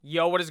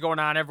Yo, what is going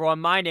on,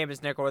 everyone? My name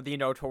is Nick, or the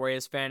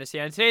Notorious Fantasy,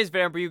 and in today's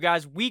video, I'm bringing you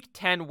guys Week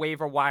 10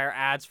 waiver wire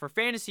ads for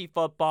fantasy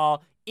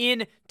football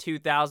in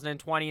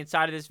 2020.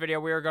 Inside of this video,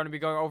 we are going to be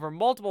going over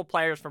multiple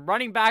players from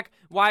running back,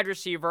 wide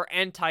receiver,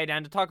 and tight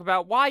end to talk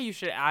about why you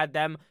should add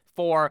them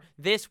for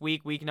this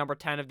week, week number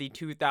 10 of the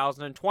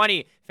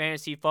 2020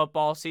 fantasy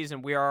football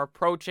season. We are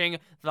approaching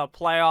the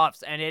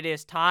playoffs, and it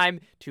is time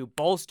to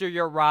bolster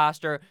your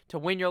roster to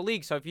win your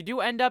league. So if you do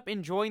end up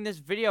enjoying this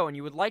video and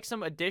you would like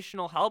some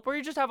additional help, or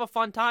you just have a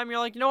fun time, you're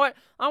like, you know what,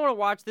 I want to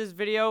watch this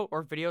video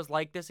or videos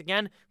like this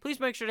again, please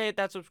make sure to hit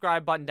that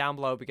subscribe button down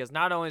below, because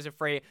not only is it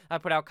free, I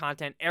put out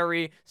content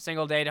every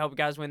single day to help you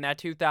guys win that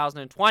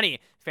 2020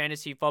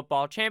 fantasy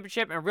football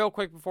championship. And real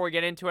quick before we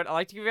get into it, I'd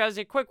like to give you guys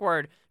a quick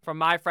word from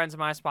my friends and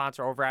my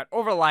sponsor over at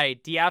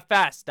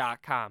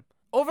OverlayDFS.com.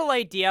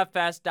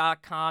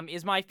 OverlayDFS.com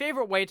is my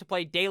favorite way to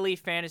play daily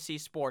fantasy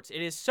sports.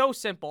 It is so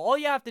simple. All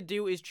you have to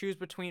do is choose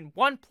between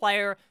one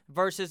player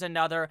versus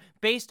another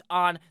based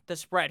on the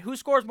spread. Who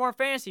scores more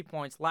fantasy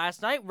points?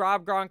 Last night,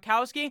 Rob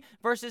Gronkowski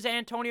versus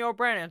Antonio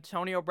Brown.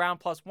 Antonio Brown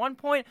plus 1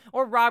 point,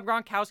 or Rob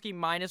Gronkowski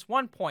minus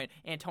 1 point.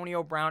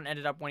 Antonio Brown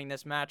ended up winning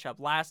this matchup.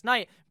 Last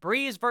night,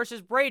 Breeze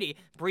versus Brady.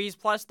 Breeze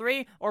plus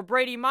 3 or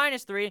Brady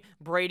minus 3.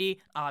 Brady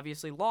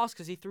obviously lost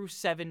because he threw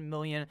 7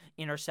 million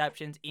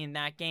interceptions in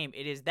that game.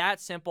 It is that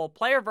simple.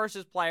 Player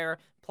versus player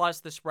plus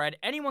the spread.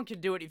 Anyone can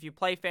do it if you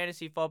play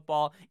fantasy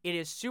football. It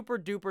is super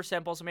duper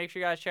simple, so make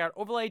sure you guys check out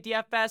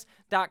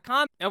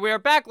OverlayDFS.com. And we are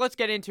back. Let's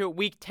get into it.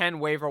 Week 10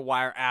 waiver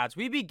wire ads.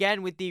 We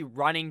begin with the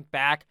running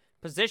back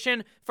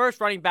position. First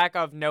running back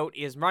of note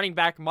is running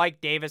back Mike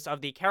Davis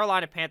of the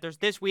Carolina Panthers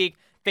this week,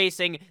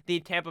 facing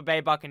the Tampa Bay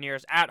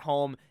Buccaneers at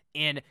home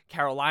in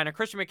Carolina.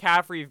 Christian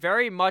McCaffrey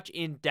very much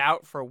in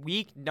doubt for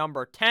week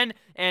number 10,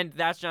 and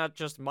that's not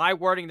just my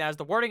wording, that is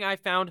the wording I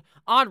found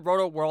on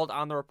Roto World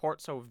on the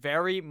report, so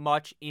very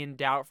much in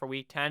doubt for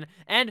week 10,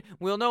 and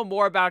we'll know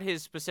more about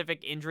his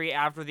specific injury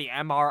after the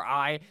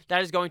MRI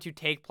that is going to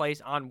take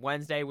place on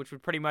Wednesday, which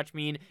would pretty much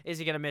mean, is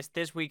he going to miss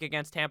this week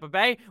against Tampa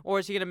Bay, or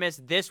is he going to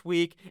miss this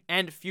week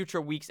and future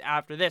weeks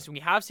after this? We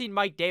have seen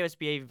Mike Davis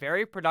be a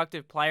very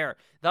productive player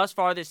thus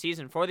far this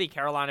season for the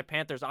Carolina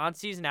Panthers. On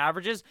season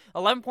averages,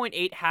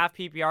 11.8 half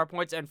PPR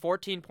points and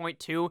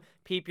 14.2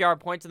 PPR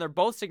points, and they're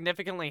both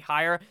significantly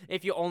higher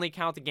if you only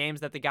count the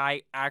games that the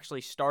guy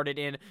actually started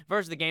in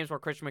versus the games where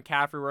Christian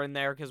McCaffrey were in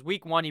there, because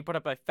week 1 he put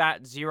up a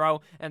fat 0,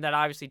 and that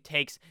obviously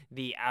takes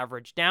the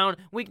average down.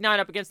 Week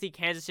 9 up against the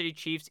Kansas City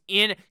Chiefs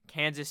in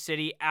Kansas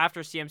City after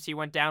CMC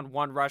went down,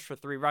 1 rush for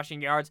 3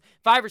 rushing yards,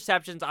 5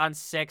 receptions on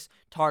 6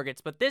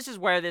 targets. But this is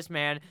where this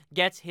man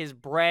gets his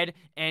bread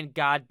and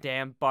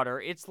goddamn butter.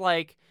 It's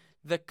like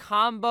the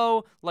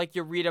combo like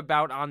you read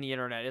about on the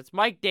internet. It's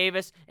Mike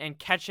Davis and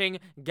catching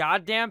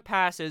goddamn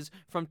passes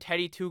from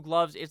Teddy Two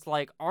Gloves. It's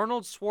like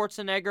Arnold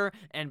Schwarzenegger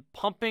and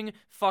pumping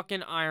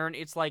fucking iron.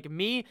 It's like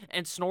me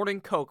and snorting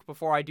coke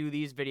before I do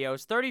these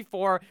videos.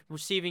 34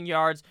 receiving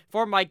yards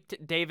for Mike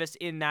Davis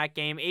in that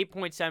game.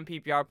 8.7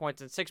 PPR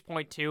points and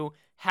 6.2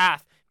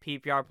 half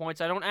PPR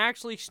points. I don't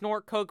actually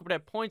snort coke, but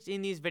at points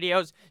in these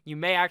videos, you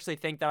may actually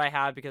think that I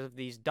have because of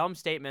these dumb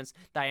statements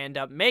that I end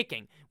up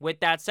making. With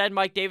that said,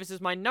 Mike Davis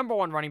is my number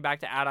 1 running back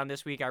to add on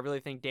this week. I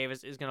really think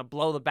Davis is going to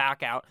blow the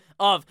back out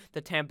of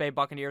the Tampa Bay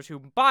Buccaneers, who,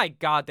 by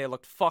God, they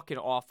looked fucking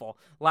awful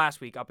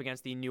last week up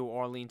against the New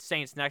Orleans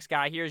Saints. Next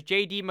guy here is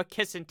J.D.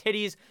 McKissin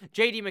Titties.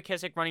 J.D.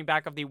 McKissick, running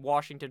back of the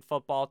Washington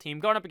football team,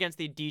 going up against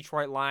the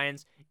Detroit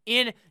Lions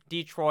in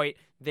Detroit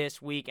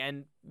this week.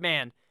 And,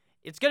 man,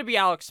 it's going to be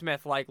Alex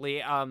Smith,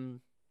 likely.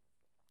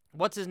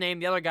 What's his name?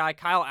 The other guy,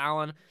 Kyle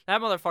Allen. That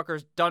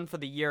motherfucker's done for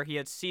the year.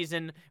 He's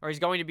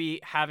going to be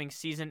having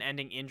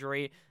season-ending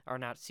injury. Or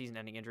not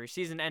season-ending injury.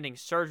 Season-ending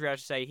surgery, I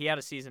should say. He had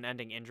a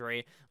season-ending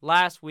injury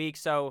last week,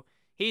 so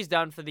he's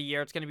done for the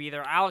year. It's going to be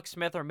either Alex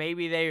Smith or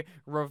maybe they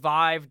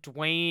revive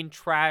Dwayne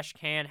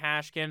Trashcan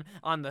Hashkin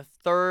on the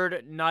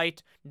 3rd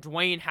night.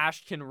 Dwayne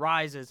Hashkin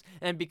rises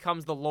and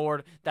becomes the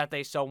Lord that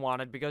they so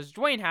wanted, because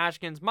Dwayne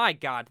Hashkins, my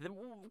God,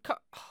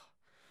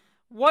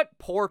 what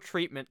poor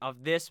treatment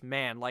of this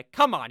man. Like,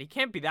 come on, he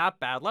can't be that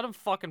bad. Let him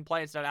fucking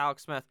play instead of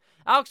Alex Smith.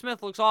 Alex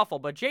Smith looks awful,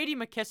 but J.D.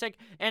 McKissick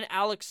and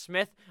Alex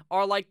Smith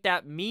are like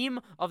that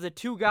meme of the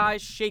two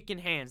guys shaking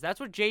hands.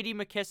 That's what J.D.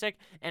 McKissick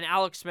and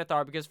Alex Smith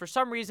are, because for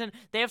some reason,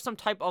 they have some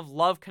type of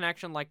love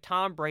connection like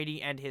Tom Brady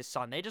and his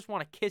son. They just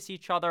want to kiss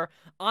each other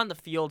on the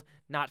field,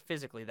 not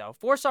physically, though.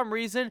 For some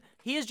reason,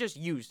 he is just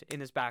used in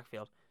this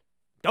backfield.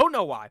 Don't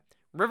know why.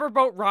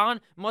 Riverboat Ron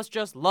must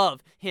just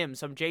love him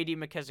some J.D.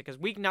 McKissick, because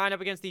week 9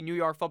 up against the New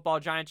York Football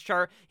Giants,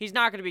 sure, he's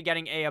not going to be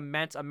getting an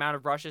immense amount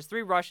of rushes.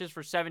 3 rushes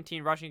for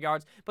 17 rushing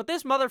yards, but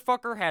this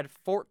motherfucker had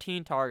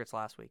 14 targets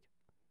last week.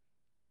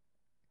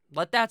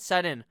 Let that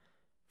set in.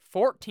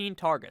 14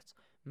 targets.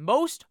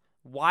 Most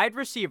wide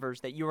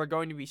receivers that you are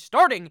going to be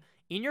starting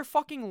in your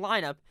fucking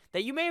lineup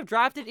that you may have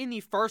drafted in the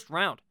first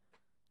round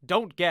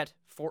don't get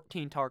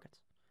 14 targets.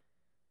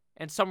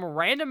 And some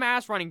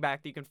random-ass running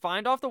back that you can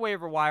find off the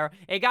waiver wire,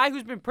 a guy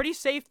who's been pretty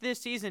safe this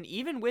season,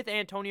 even with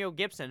Antonio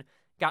Gibson,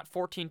 got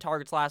 14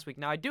 targets last week.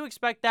 Now, I do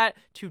expect that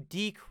to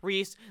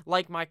decrease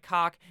like my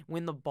cock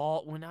when the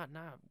ball,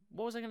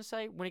 what was I going to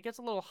say? When it gets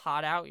a little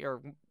hot out,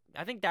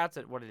 I think that's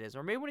what it is.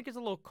 Or maybe when it gets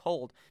a little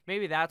cold,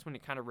 maybe that's when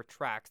it kind of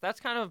retracts. That's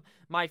kind of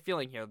my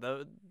feeling here.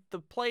 The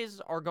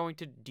plays are going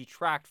to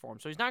detract for him,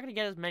 so he's not going to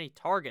get as many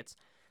targets.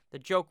 The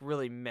joke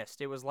really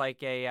missed. It was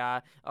like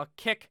a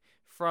kick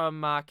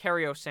from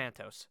Cario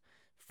Santos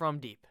from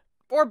deep.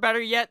 Or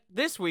better yet,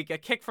 this week, a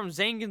kick from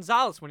Zane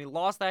Gonzalez when he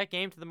lost that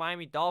game to the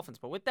Miami Dolphins.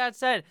 But with that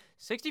said,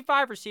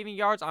 65 receiving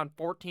yards on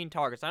 14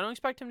 targets. I don't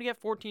expect him to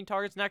get 14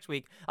 targets next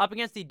week up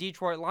against the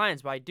Detroit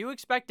Lions, but I do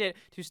expect it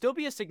to still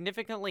be a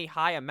significantly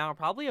high amount,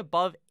 probably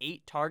above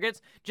 8 targets,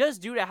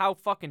 just due to how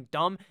fucking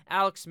dumb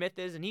Alex Smith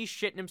is, and he's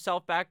shitting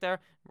himself back there.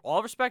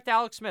 All respect to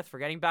Alex Smith for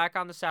getting back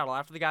on the saddle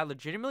after the guy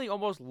legitimately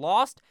almost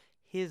lost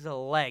his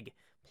leg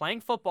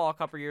playing football a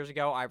couple years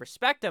ago. I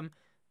respect him.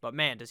 But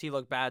man, does he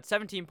look bad.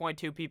 17.2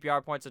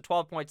 PPR points to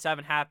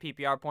 12.7 half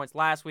PPR points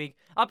last week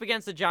up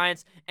against the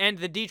Giants. And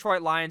the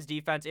Detroit Lions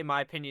defense, in my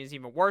opinion, is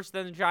even worse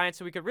than the Giants.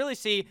 So we could really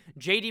see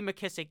J.D.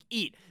 McKissic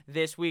eat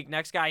this week.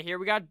 Next guy here,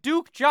 we got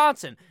Duke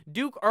Johnson.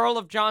 Duke Earl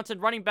of Johnson,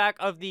 running back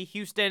of the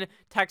Houston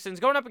Texans,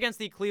 going up against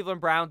the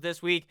Cleveland Browns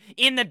this week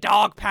in the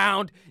dog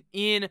pound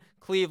in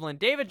Cleveland.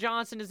 David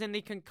Johnson is in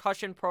the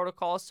concussion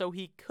protocol, so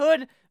he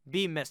could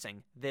be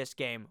missing this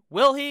game.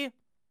 Will he?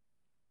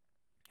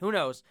 Who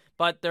knows?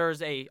 But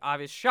there's a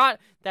obvious shot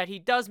that he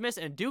does miss,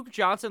 and Duke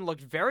Johnson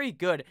looked very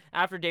good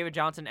after David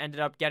Johnson ended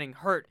up getting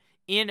hurt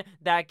in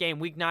that game.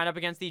 Week 9 up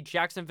against the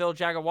Jacksonville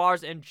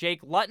Jaguars and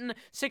Jake Luton.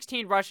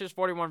 16 rushes,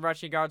 41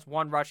 rushing yards,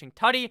 1 rushing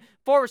tutty,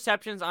 4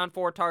 receptions on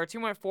 4 targets. He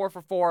went 4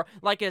 for 4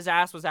 like his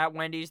ass was at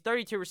Wendy's.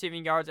 32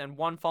 receiving yards and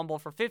 1 fumble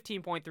for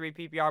 15.3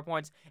 PPR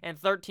points and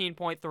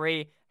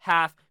 13.3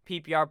 half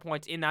PPR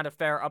points in that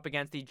affair up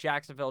against the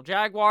Jacksonville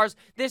Jaguars.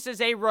 This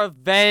is a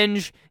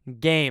revenge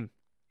game.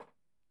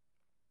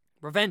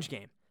 Revenge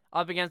game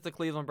up against the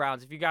Cleveland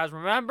Browns. If you guys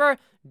remember,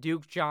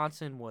 Duke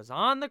Johnson was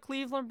on the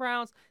Cleveland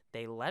Browns.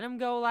 They let him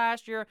go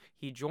last year.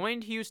 He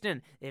joined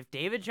Houston. If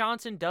David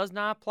Johnson does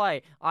not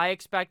play, I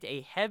expect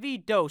a heavy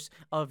dose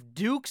of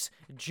Duke's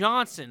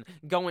Johnson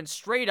going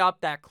straight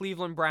up that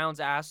Cleveland Browns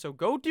ass. So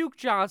go Duke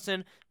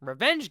Johnson.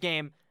 Revenge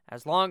game.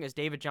 As long as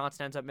David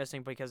Johnson ends up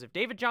missing, because if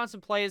David Johnson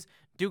plays,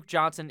 Duke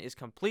Johnson is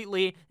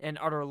completely and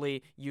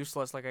utterly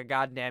useless like a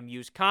goddamn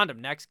used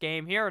condom. Next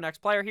game here, or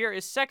next player here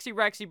is Sexy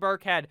Rexy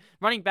Burkhead,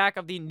 running back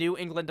of the New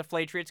England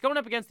Deflatriots, going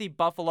up against the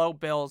Buffalo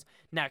Bills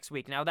next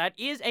week. Now, that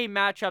is a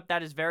matchup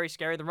that is very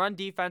scary. The run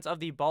defense of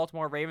the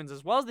Baltimore Ravens,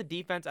 as well as the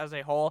defense as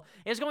a whole,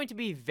 is going to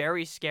be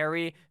very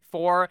scary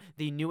for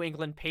the New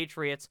England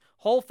Patriots'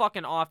 whole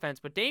fucking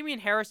offense. But Damien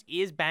Harris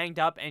is banged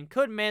up and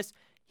could miss.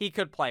 He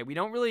could play. We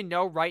don't really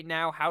know right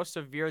now how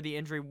severe the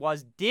injury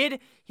was. Did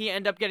he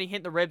end up getting hit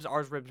in the ribs? Are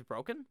his ribs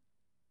broken?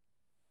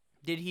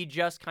 Did he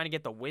just kind of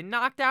get the wind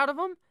knocked out of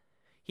him?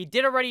 He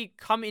did already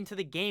come into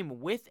the game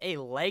with a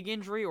leg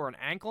injury or an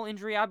ankle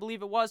injury, I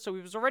believe it was. So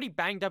he was already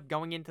banged up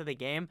going into the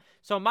game.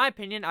 So in my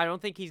opinion, I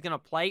don't think he's going to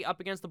play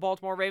up against the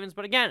Baltimore Ravens.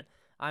 But again,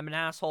 I'm an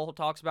asshole who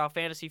talks about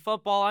fantasy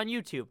football on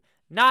YouTube,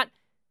 not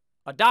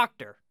a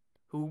doctor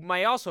who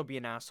may also be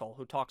an asshole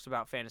who talks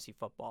about fantasy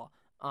football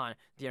on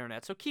the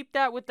internet. So keep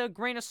that with a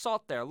grain of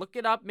salt there. Look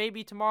it up.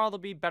 Maybe tomorrow there'll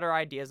be better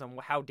ideas on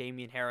how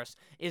Damien Harris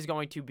is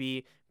going to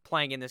be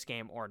playing in this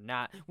game or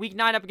not. Week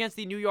 9 up against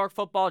the New York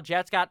Football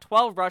Jets. Got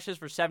 12 rushes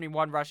for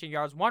 71 rushing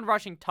yards, 1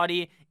 rushing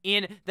tutty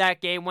in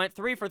that game. Went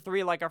 3 for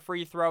 3 like a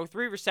free throw.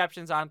 3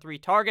 receptions on 3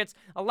 targets.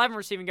 11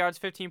 receiving yards,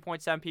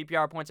 15.7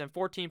 PPR points, and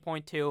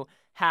 14.2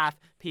 half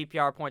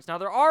PPR points. Now,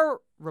 there are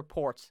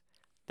reports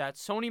that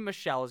Sony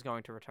Michel is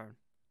going to return.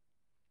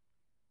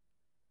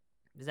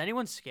 Is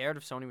anyone scared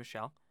of Sony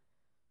Michel?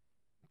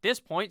 At this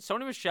point,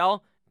 Sony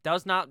Michel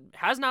has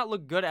not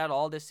looked good at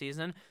all this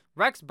season.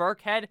 Rex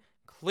Burkhead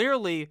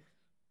clearly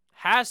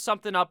has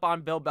something up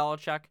on Bill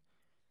Belichick.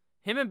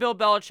 Him and Bill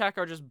Belichick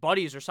are just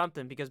buddies or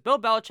something, because Bill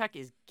Belichick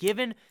is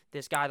giving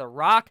this guy the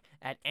rock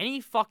at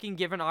any fucking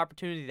given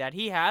opportunity that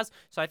he has.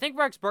 So I think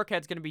Rex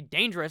Burkhead's going to be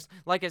dangerous,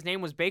 like his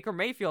name was Baker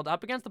Mayfield,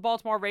 up against the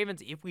Baltimore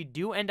Ravens if we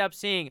do end up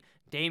seeing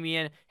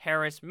Damien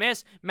Harris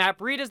miss. Matt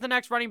Breida is the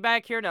next running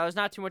back here. Now, there's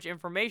not too much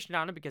information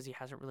on him because he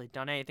hasn't really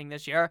done anything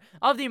this year.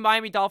 Of the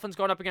Miami Dolphins,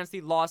 going up against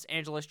the Los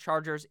Angeles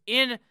Chargers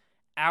in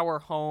our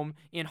home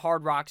in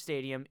Hard Rock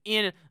Stadium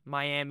in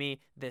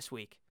Miami this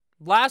week.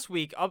 Last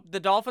week, the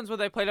Dolphins, when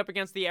they played up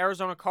against the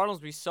Arizona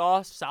Cardinals, we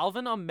saw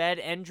Salvon Ahmed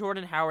and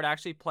Jordan Howard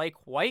actually play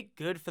quite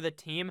good for the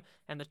team,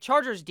 and the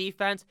Chargers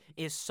defense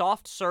is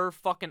soft serve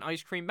fucking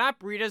ice cream. Matt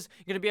Breida's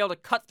going to be able to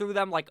cut through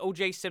them like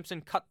O.J.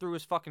 Simpson cut through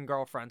his fucking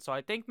girlfriend. So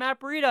I think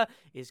Matt Breida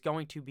is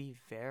going to be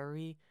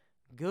very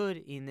good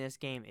in this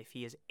game if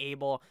he is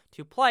able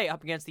to play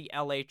up against the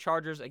LA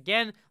Chargers.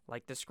 Again,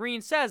 like the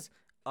screen says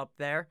up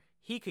there,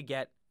 he could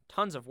get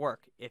tons of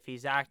work if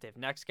he's active.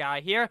 Next guy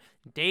here,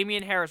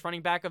 Damien Harris,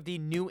 running back of the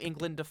New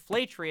England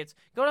Deflatriots,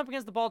 going up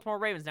against the Baltimore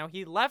Ravens. Now,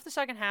 he left the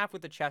second half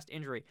with a chest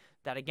injury.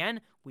 That,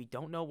 again, we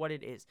don't know what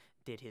it is.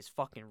 Did his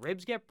fucking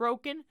ribs get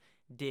broken?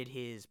 Did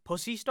his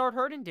pussy start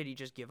hurting? Did he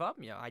just give up?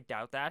 Yeah, I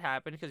doubt that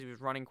happened because he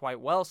was running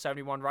quite well.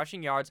 71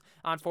 rushing yards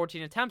on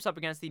 14 attempts up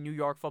against the New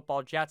York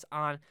Football Jets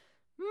on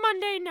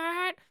Monday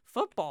Night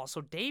Football. So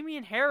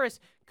Damien Harris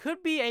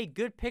could be a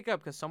good pickup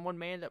because someone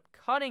may end up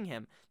cutting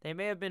him. They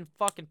may have been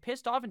fucking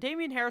pissed off. And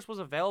Damien Harris was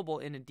available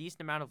in a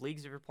decent amount of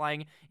leagues if you're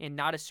playing in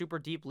not a super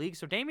deep league.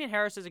 So Damien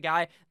Harris is a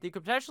guy that you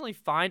could potentially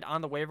find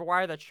on the waiver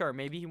wire that, sure,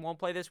 maybe he won't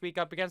play this week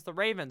up against the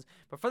Ravens,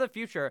 but for the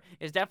future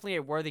is definitely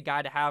a worthy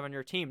guy to have on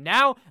your team.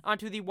 Now,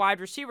 onto the wide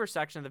receiver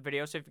section of the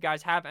video. So if you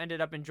guys have ended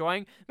up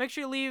enjoying, make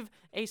sure you leave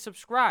a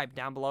subscribe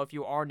down below if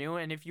you are new.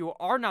 And if you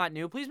are not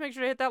new, please make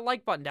sure to hit that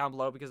like button down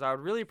below because I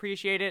would really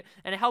appreciate it.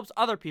 And it helps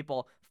other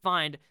people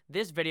find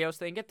this video so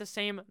they can get the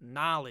same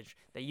knowledge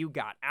that you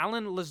got.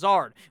 Allen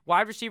Lazard,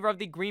 wide receiver of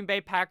the Green Bay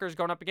Packers,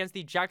 going up against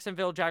the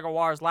Jacksonville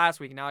Jaguars last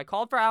week. Now, I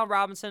called for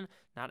Allen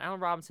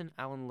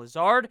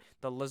Lazard,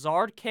 the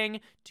Lazard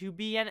King, to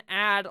be an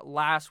ad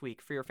last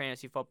week for your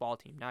fantasy football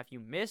team. Now, if you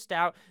missed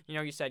out,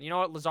 you said, you know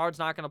what, Lazard's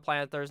not going to play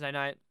on Thursday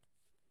night.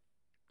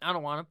 I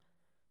don't want him.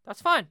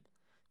 That's fine.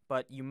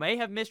 But you may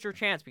have missed your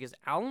chance because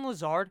Allen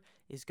Lazard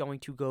is going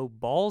to go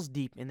balls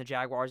deep in the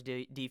Jaguars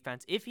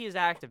defense if he is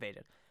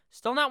activated.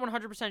 Still not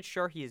 100%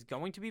 sure he is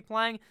going to be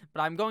playing,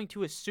 but I'm going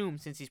to assume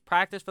since he's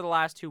practiced for the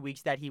last 2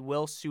 weeks that he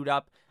will suit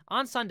up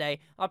on Sunday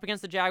up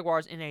against the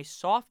Jaguars in a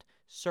soft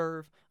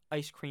serve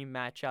ice cream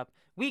matchup.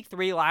 Week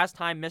 3, last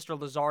time Mr.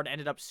 Lazard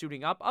ended up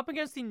suiting up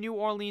against the New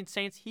Orleans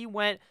Saints, he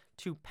went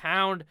to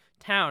pound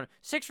town.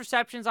 6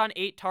 receptions on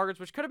 8 targets,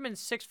 which could have been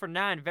 6 for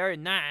 9. Very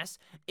nice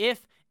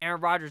if Aaron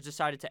Rodgers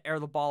decided to air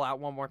the ball out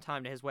one more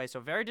time to his way.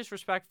 So very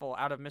disrespectful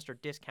out of Mr.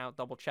 Discount.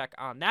 Double check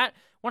on that.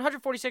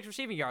 146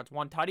 receiving yards,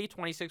 1 tutty,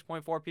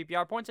 26.4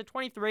 PPR points, and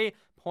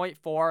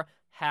 23.4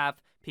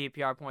 half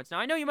PPR points. Now,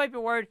 I know you might be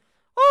worried,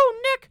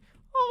 oh, Nick,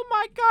 oh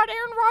my God,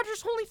 Aaron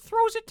Rodgers only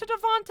throws it to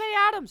Davante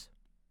Adams.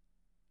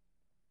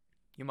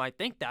 You might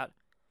think that.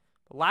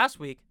 But last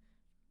week,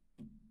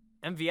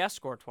 MVS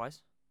scored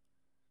twice.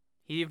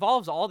 He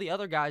evolves all the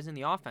other guys in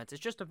the offense.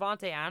 It's just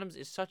Davante Adams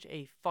is such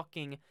a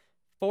fucking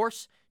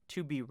force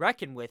to be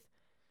reckoned with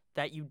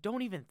that you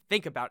don't even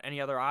think about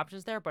any other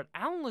options there. But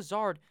Allen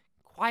Lazard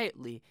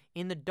quietly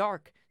in the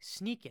dark,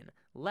 sneaking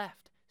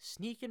left,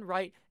 sneaking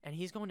right, and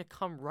he's going to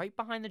come right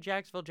behind the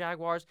Jacksonville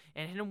Jaguars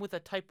and hit him with a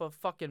type of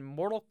fucking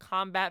Mortal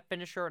Kombat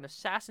finisher, an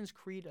Assassin's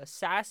Creed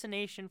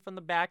assassination from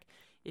the back.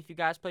 If you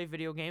guys play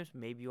video games,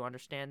 maybe you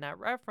understand that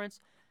reference.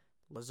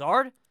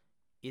 Lazard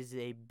is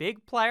a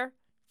big player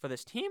for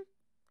this team,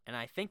 and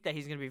I think that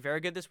he's going to be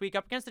very good this week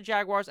up against the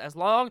Jaguars as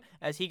long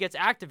as he gets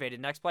activated.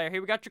 Next player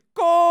here, we got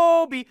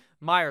Jakobi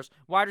Meyers,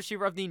 wide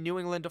receiver of the New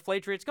England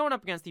Deflatriots, going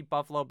up against the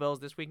Buffalo Bills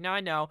this week. Now, I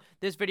know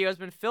this video has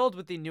been filled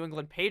with the New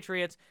England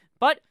Patriots,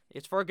 but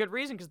it's for a good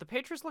reason because the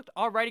Patriots looked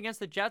all right against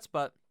the Jets,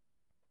 but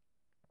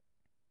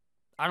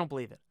I don't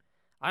believe it.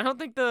 I don't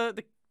think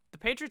the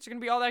Patriots are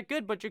going to be all that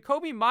good, but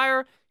Jakobi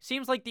Meyers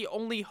seems like the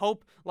only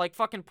hope, like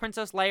fucking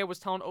Princess Leia was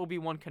telling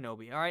Obi-Wan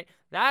Kenobi, all right?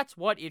 That's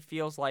what it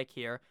feels like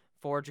here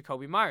for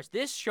Jakobi Meyers.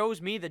 This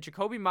shows me that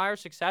Jakobi Meyers'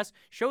 success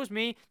shows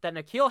me that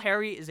N'Keal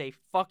Harry is a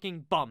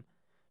fucking bum.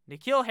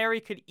 N'Keal Harry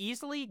could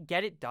easily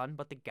get it done,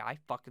 but the guy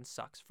fucking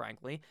sucks,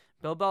 frankly.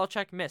 Bill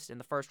Belichick missed in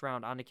the first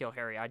round on N'Keal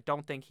Harry. I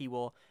don't think he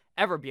will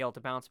ever be able to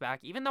bounce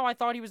back, even though I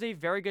thought he was a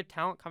very good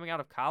talent coming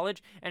out of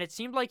college, and it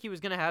seemed like he was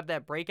going to have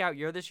that breakout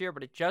year this year,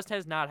 but it just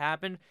has not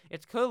happened.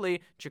 It's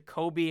clearly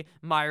Jakobi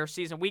Meyers'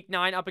 season. Week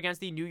 9 up against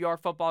the New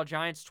York Football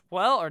Jets,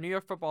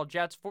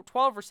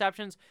 12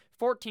 receptions,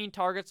 14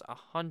 targets,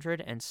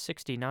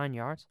 169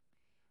 yards.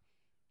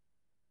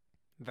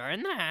 Very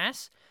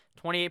nice.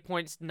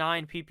 28.9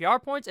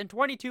 PPR points and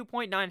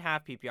 22.9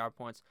 half PPR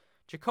points.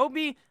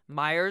 Jakobi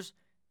Meyers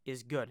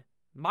is good.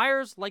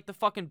 Meyers like the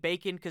fucking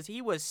bacon because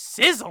he was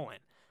sizzling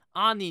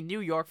on the New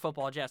York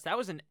Football Jets. That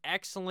was an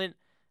excellent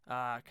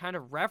kind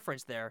of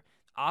reference there.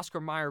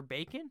 Oscar Mayer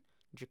bacon,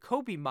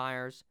 Jakobi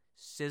Meyers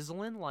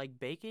sizzling like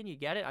bacon. You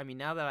get it? I mean,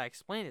 now that I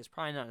explain it, it's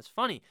probably not as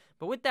funny.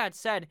 But with that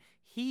said,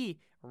 he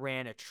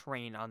ran a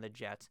train on the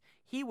Jets.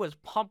 He was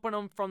pumping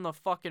them from the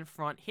fucking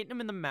front, hitting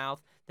them in the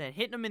mouth, then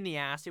hitting them in the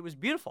ass. It was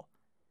beautiful.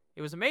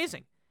 It was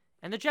amazing.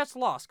 And the Jets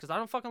lost because I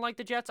don't fucking like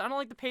the Jets. I don't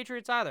like the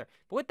Patriots either.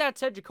 But with that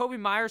said, Jakobi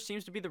Meyers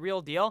seems to be the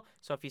real deal.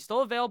 So if he's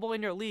still available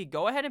in your league,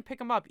 go ahead and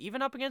pick him up,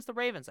 even up against the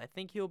Ravens. I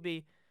think he'll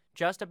be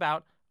just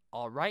about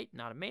all right.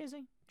 Not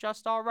amazing,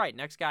 just all right.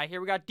 Next guy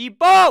here, we got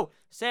Deebo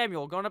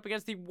Samuel going up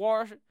against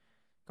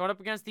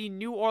the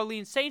New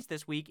Orleans Saints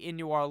this week in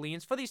New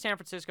Orleans for the San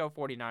Francisco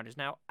 49ers.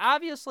 Now,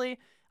 obviously,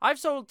 I've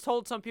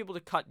told some people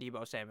to cut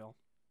Deebo Samuel,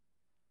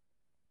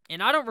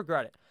 and I don't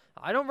regret it.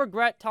 I don't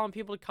regret telling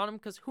people to cut him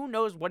because who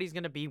knows what he's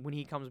going to be when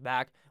he comes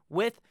back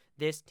with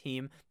this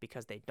team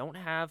because they don't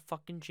have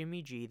fucking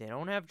Jimmy G. They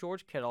don't have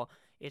George Kittle.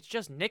 It's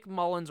just Nick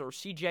Mullins or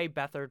CJ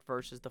Beathard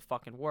versus the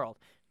fucking world.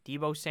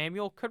 Deebo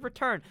Samuel could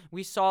return.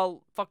 We saw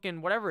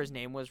fucking whatever his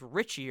name was,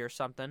 Richie or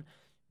something.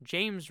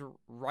 James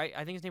Wright,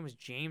 I think his name was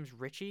James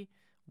Richie.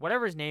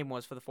 Whatever his name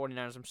was for the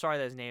 49ers. I'm sorry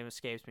that his name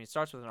escapes me. It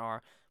starts with an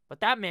R. But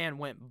that man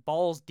went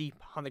balls deep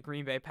on the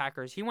Green Bay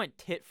Packers. He went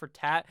tit for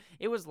tat.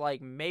 It was like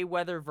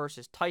Mayweather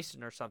versus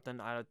Tyson or something.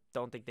 I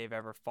don't think they've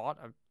ever fought.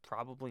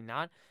 Probably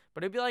not.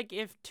 But it'd be like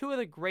if two of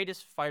the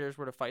greatest fighters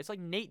were to fight. It's like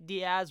Nate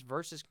Diaz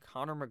versus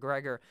Conor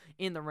McGregor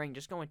in the ring,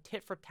 just going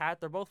tit for tat.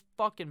 They're both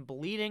fucking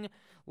bleeding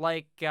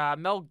like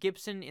Mel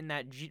Gibson in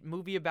that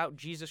movie about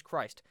Jesus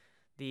Christ.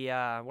 The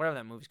whatever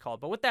that movie's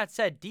called. But with that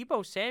said,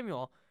 Deebo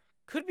Samuel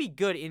could be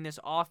good in this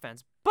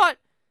offense. But,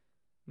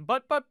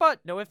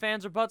 no ifs,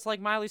 ands, or buts like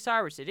Miley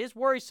Cyrus. It is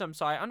worrisome,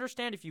 so I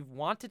understand if you've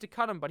wanted to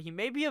cut him, but he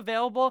may be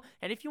available.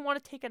 And if you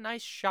want to take a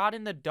nice shot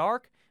in the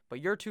dark,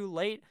 but you're too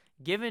late,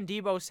 giving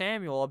Deebo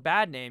Samuel a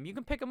bad name, you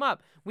can pick him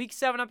up. Week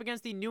 7 up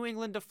against the New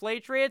England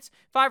Deflatriots.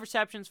 5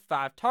 receptions,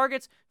 5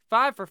 targets,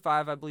 5 for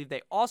 5. I believe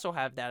they also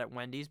have that at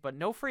Wendy's, but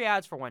no free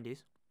ads for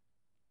Wendy's.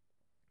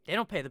 They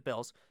don't pay the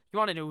bills. You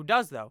want to know who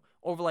does, though?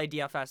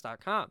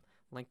 OverlayDFS.com.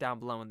 Link down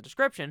below in the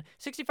description.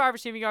 65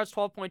 receiving yards,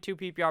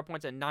 12.2 PPR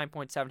points, and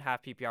 9.7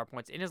 half PPR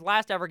points in his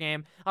last ever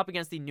game up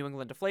against the New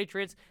England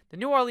Deflatriots. The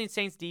New Orleans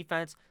Saints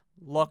defense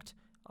looked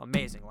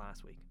amazing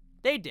last week.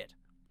 They did.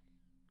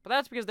 But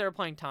that's because they were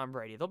playing Tom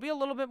Brady. They'll be a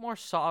little bit more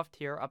soft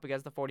here up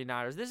against the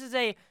 49ers. This is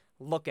a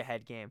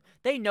look-ahead game.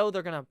 They know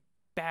they're going to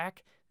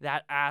back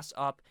that ass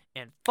up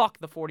and fuck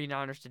the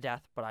 49ers to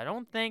death, but I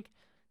don't think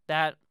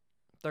that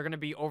they're going to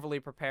be overly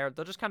prepared.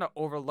 They'll just kind of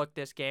overlook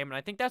this game, and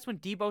I think that's when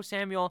Deebo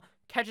Samuel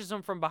catches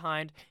them from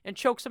behind and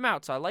chokes them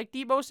out. So I like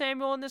Deebo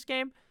Samuel in this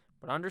game,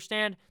 but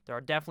understand there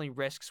are definitely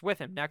risks with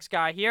him. Next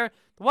guy here,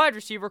 the wide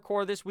receiver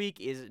core this week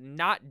is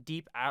not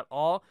deep at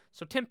all,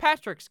 so Tim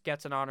Patrick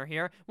gets an honor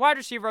here. Wide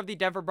receiver of the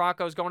Denver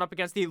Broncos going up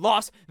against the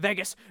Las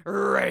Vegas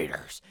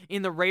Raiders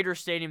in the Raiders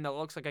Stadium that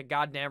looks like a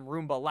goddamn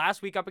Roomba.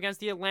 Last week up against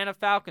the Atlanta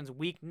Falcons,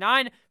 week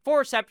 9, 4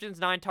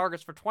 receptions, 9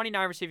 targets for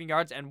 29 receiving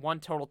yards, and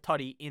 1 total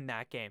tutty in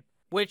that game,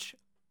 which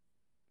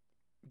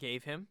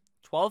gave him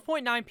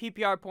 12.9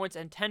 PPR points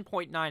and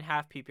 10.9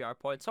 half PPR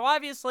points. So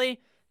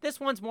obviously, this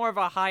one's more of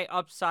a high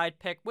upside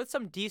pick with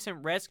some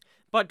decent risk,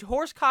 but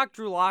Horsecock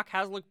Drew Lock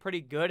has looked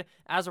pretty good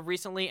as of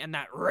recently, and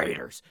that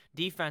Raiders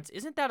defense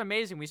isn't that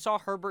amazing. We saw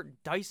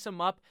Herbert dice him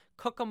up,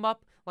 cook him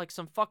up like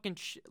some fucking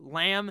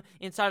lamb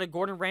inside of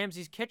Gordon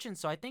Ramsay's kitchen,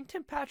 so I think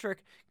Tim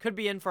Patrick could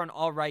be in for an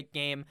all-right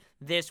game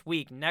this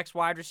week. Next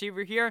wide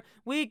receiver here,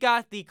 we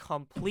got the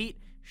complete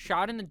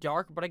shot in the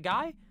dark, but a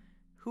guy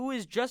who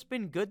has just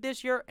been good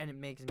this year, and it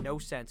makes no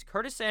sense.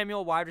 Curtis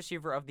Samuel, wide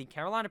receiver of the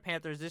Carolina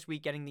Panthers this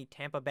week, getting the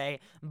Tampa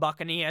Bay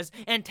Buccaneers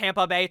and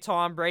Tampa Bay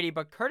Tom Brady.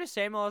 But Curtis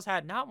Samuel has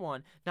had not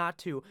 1, not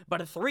 2,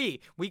 but 3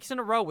 weeks in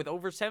a row with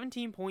over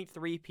 17.3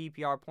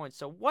 PPR points.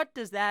 So what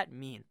does that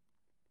mean?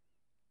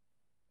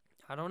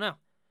 I don't know.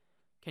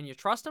 Can you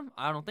trust him?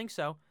 I don't think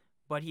so.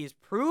 But he has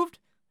proved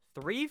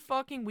 3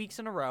 fucking weeks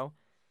in a row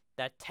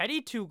that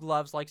Teddy Two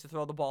Gloves likes to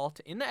throw the ball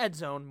in the end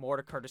zone more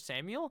to Curtis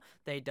Samuel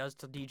than he does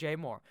to DJ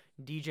Moore.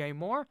 DJ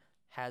Moore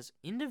has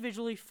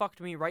individually fucked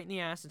me right in the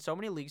ass in so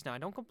many leagues. Now, I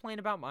don't complain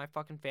about my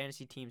fucking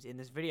fantasy teams in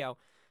this video.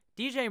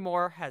 DJ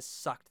Moore has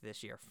sucked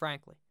this year,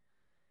 frankly.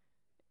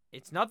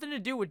 It's nothing to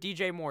do with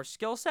DJ Moore's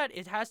skill set.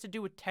 It has to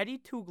do with Teddy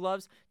Two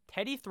Gloves,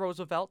 Teddy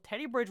Roosevelt,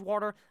 Teddy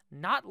Bridgewater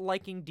not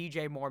liking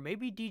DJ Moore.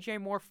 Maybe DJ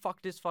Moore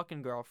fucked his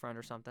fucking girlfriend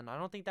or something. I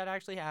don't think that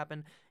actually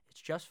happened.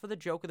 It's just for the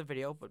joke of the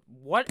video, but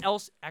what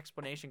else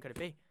explanation could it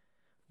be?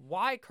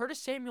 Why Curtis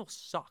Samuel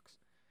sucks,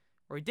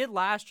 or he did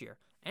last year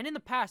and in the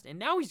past, and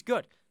now he's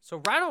good.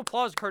 So round of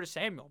applause to Curtis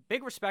Samuel.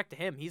 Big respect to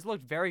him. He's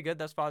looked very good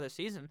thus far this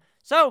season.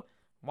 So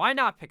why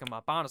not pick him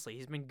up, honestly?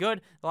 He's been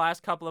good the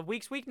last couple of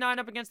weeks. Week 9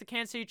 up against the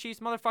Kansas City Chiefs.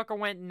 Motherfucker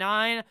went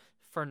 9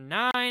 for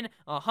 9,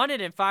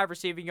 105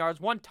 receiving yards,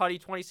 1 tutty,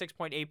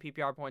 26.8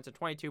 PPR points, and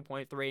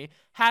 22.3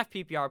 half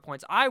PPR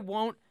points. I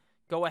won't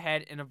go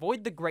ahead and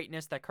avoid the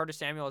greatness that Curtis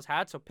Samuel has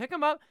had, so pick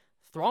him up,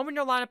 throw him in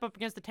your lineup up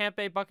against the Tampa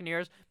Bay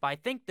Buccaneers, but I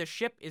think the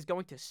ship is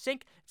going to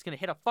sink. It's going to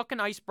hit a fucking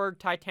iceberg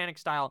Titanic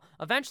style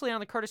eventually on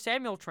the Curtis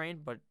Samuel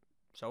train, but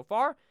so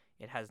far,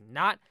 it has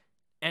not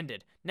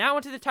ended. Now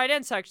into the tight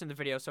end section of the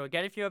video. So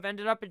again, if you have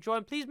ended up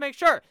enjoying, please make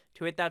sure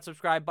to hit that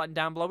subscribe button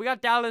down below. We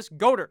got Dallas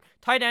Goedert,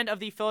 tight end of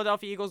the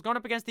Philadelphia Eagles, going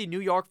up against the New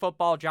York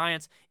Football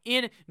Giants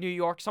in New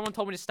York. Someone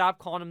told me to stop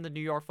calling them the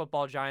New York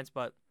Football Giants,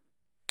 but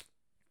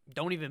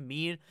don't even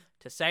mean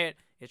to say it.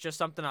 It's just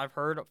something I've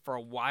heard for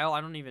a while. I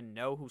don't even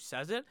know who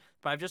says it,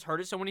 but I've just heard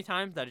it so many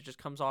times that it just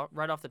comes off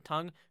right off the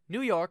tongue.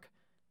 New York,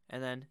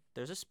 and then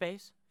there's a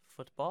space,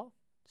 football,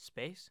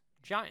 space,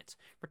 Giants.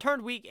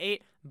 Returned week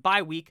 8,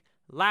 bye week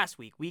last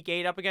week. Week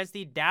 8 up against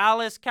the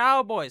Dallas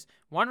Cowboys.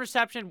 1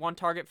 reception, 1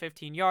 target,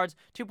 15 yards,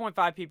 2.5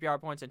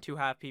 PPR points, and 2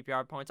 half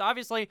PPR points.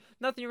 Obviously,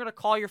 nothing you're going to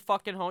call your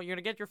fucking home. You're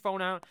going to get your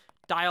phone out,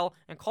 dial,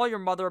 and call your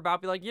mother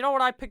about. Be like, you know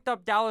what? I picked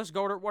up Dallas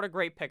Goedert. What a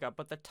great pickup.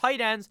 But the tight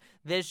ends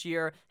this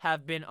year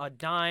have been a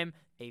dime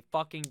a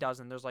fucking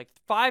dozen. There's like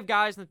 5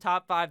 guys in the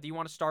top 5 that you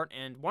want to start,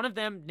 and one of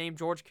them, named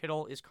George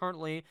Kittle, is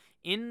currently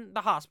in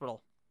the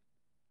hospital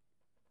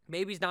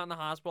Maybe he's not in the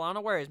hospital. I don't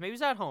know where he is. Maybe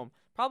he's at home.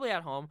 Probably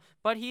at home,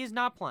 but he's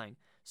not playing.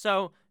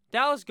 So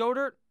Dallas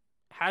Goedert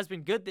has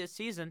been good this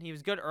season. He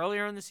was good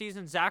earlier in the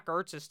season. Zach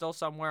Ertz is still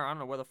somewhere. I don't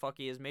know where the fuck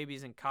he is. Maybe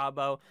he's in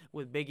Cabo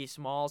with Biggie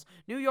Smalls.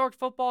 New York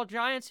Football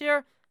Giants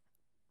here.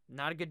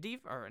 Not a good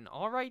or an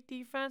all right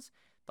defense.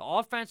 The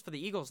offense for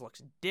the Eagles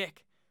looks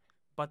dick,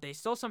 but they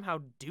still somehow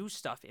do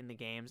stuff in the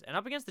games. And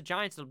up against the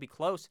Giants, it'll be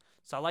close.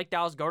 So I like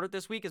Dallas Goedert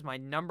this week as my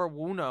numero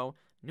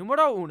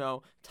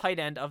uno tight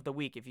end of the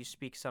week. If you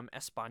speak some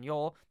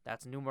Espanol,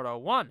 that's number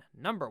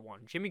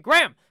one. Jimmy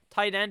Graham,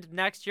 tight end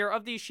next year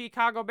of the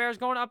Chicago Bears,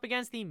 going up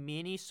against the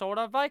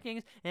Minnesota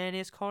Vikings. And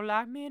it's cold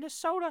like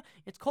Minnesota.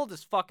 It's cold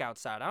as fuck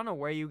outside. I don't know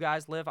where you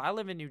guys live. I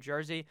live in New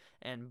Jersey,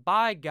 and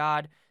by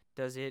God,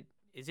 is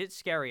it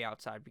scary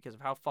outside because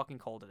of how fucking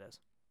cold it is.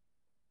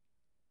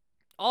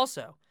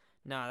 Also,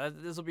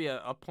 this will be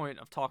a point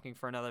of talking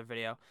for another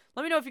video.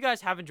 Let me know if you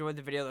guys have enjoyed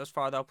the video thus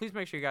far, though. Please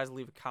make sure you guys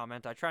leave a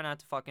comment. I try not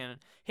to fucking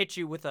hit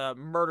you with a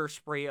murder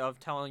spree of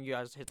telling you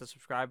guys to hit the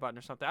subscribe button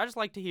or something. I just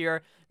like to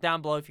hear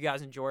down below if you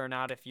guys enjoy or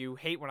not. If you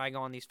hate when I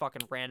go on these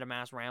fucking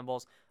random-ass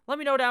rambles, let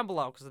me know down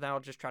below, because then I'll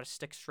just try to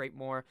stick straight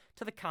more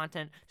to the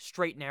content.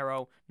 Straight,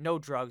 narrow, no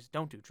drugs.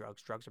 Don't do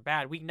drugs. Drugs are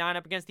bad. Week 9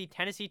 up against the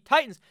Tennessee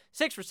Titans.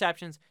 6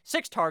 receptions,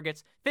 6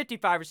 targets,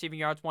 55 receiving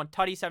yards, 1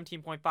 tutty,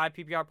 17.5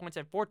 PPR points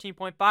at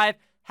 14.5.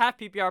 Half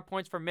PPR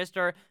points for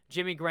Mr.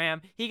 Jimmy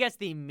Graham. He gets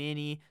the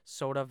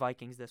Minnesota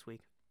Vikings this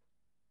week.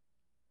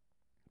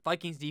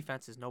 Vikings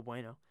defense is no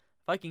bueno.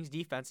 Vikings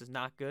defense is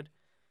not good.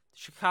 The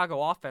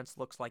Chicago offense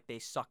looks like they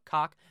suck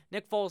cock.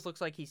 Nick Foles looks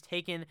like he's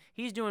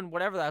doing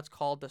whatever that's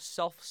called, the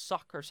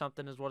self-suck or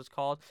something is what it's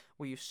called,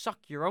 where you suck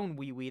your own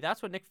wee-wee.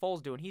 That's what Nick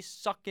Foles doing. He's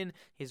sucking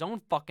his own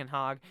fucking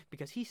hog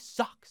because he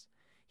sucks.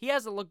 He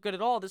hasn't looked good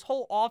at all. This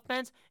whole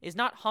offense is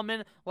not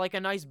humming like a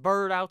nice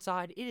bird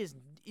outside.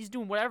 He's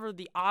doing whatever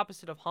the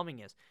opposite of humming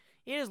is.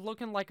 It is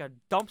looking like a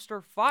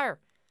dumpster fire.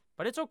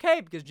 But it's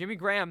okay because Jimmy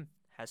Graham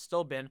has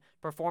still been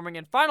performing.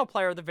 And final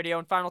player of the video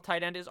and final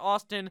tight end is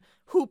Austin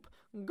Hoop.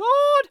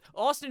 God!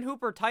 Austin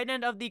Hooper, tight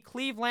end of the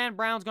Cleveland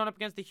Browns, going up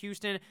against the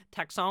Houston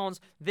Texans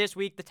this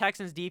week. The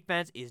Texans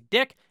defense is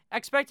dick.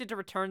 Expected to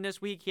return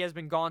this week. He has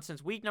been gone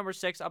since week number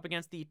 6 up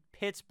against the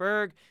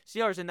Pittsburgh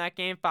Steelers in that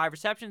game. 5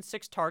 receptions,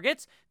 6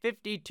 targets,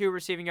 52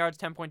 receiving yards,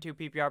 10.2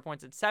 PPR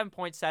points, and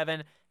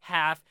 7.7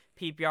 half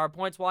PPR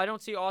points. While I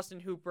don't see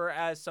Austin Hooper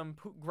as some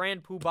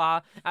grand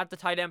poobah at the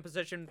tight end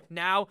position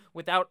now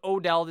without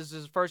Odell, this is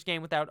his first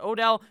game without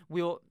Odell.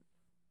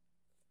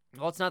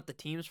 Well, it's not the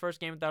team's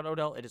first game without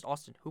Odell. It is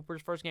Austin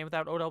Hooper's first game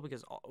without Odell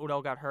because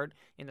Odell got hurt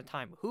in the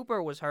time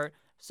Hooper was hurt.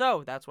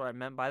 So that's what I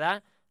meant by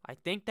that. I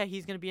think that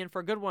he's going to be in for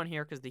a good one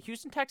here because the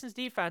Houston Texans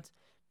defense,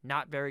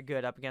 not very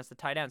good up against the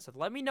tight end. So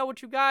let me know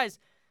what you guys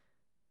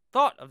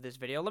thought of this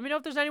video. Let me know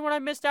if there's anyone I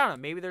missed out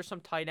on. Maybe there's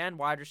some tight end,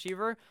 wide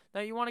receiver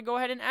that you want to go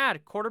ahead and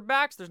add.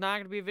 Quarterbacks, there's not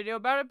going to be a video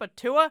about it, but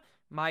Tua,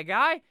 my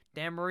guy,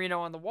 Dan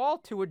Marino on the wall,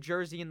 Tua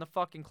jersey in the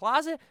fucking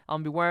closet. I'll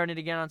be wearing it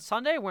again on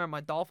Sunday, wearing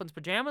my Dolphins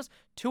pajamas.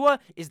 Tua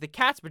is the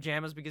Cat's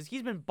pajamas because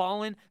he's been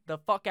balling the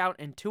fuck out,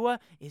 and Tua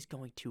is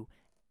going to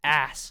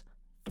ass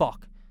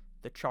fuck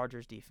the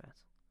Chargers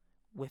defense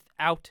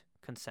without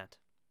consent.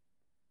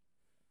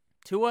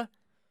 Tua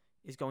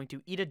is going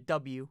to eat a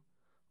W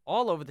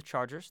all over the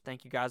Chargers.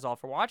 Thank you guys all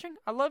for watching.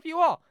 I love you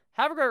all.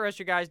 Have a great rest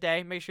of your guys'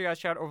 day. Make sure you guys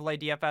check out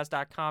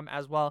overlaydfs.com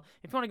as well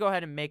if you want to go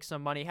ahead and make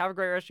some money. Have a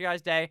great rest of your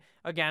guys' day.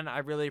 Again, I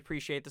really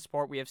appreciate the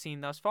support we have seen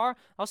thus far.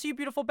 I'll see you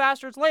beautiful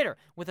bastards later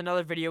with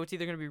another video. It's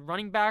either going to be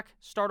running back,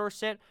 start or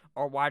sit,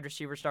 or wide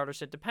receiver, start or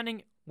sit,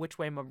 depending which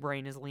way my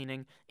brain is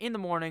leaning in the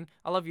morning.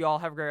 I love you all.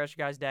 Have a great rest of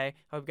your guys' day.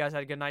 Hope you guys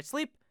had a good night's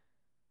sleep.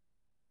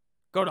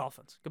 Go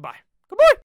Dolphins. Goodbye. Goodbye.